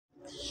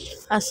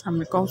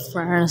Assalamualaikum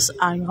friends,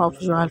 I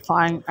hope you are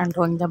fine and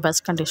doing the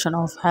best condition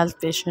of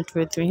health patient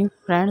with me.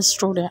 Friends,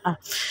 today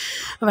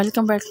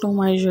welcome back to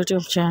my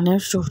YouTube channel.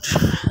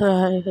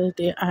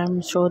 Today I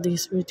am show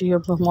this video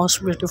of the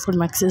most beautiful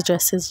maxi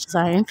dresses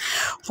design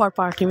for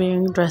party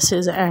wearing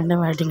dresses and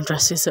wedding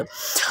dresses.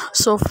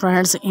 So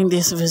friends, in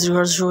this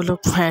video you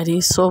look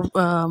very startups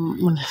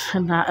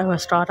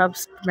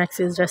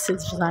maxi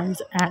dresses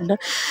designs and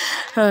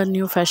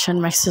new fashion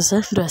maxi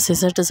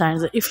dresses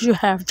designs. If you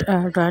have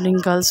darling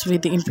girls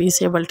with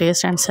impeccable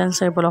taste and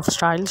sensible of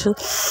style,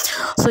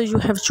 so you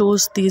have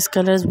choose these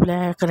colors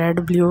black,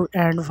 red, blue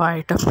and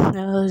white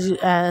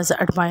as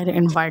admire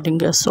in wedding.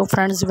 So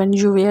friends, when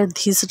you wear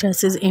these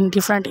dresses in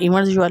different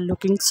events, you are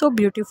looking so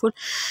beautiful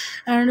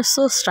and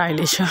so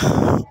stylish.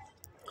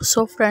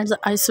 So friends,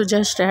 I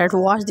suggest that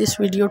watch this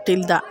video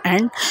till the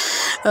end.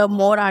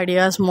 More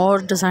ideas, more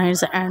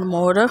designs and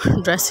more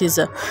dresses.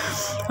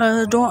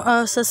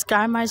 Don't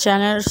subscribe my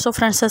channel. So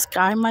friends,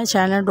 subscribe my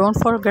channel.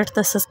 Don't forget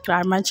to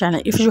subscribe my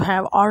channel. If you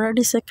have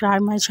already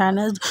subscribed my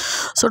channel,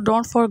 so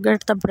don't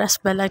forget the press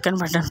bell icon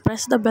button.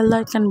 Press the bell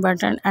icon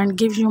button and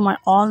give you my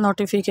all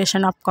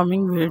notification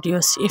upcoming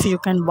videos. If you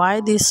can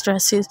buy these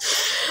dresses,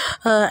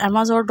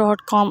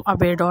 amazon.com,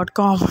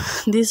 abay.com,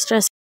 these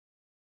dresses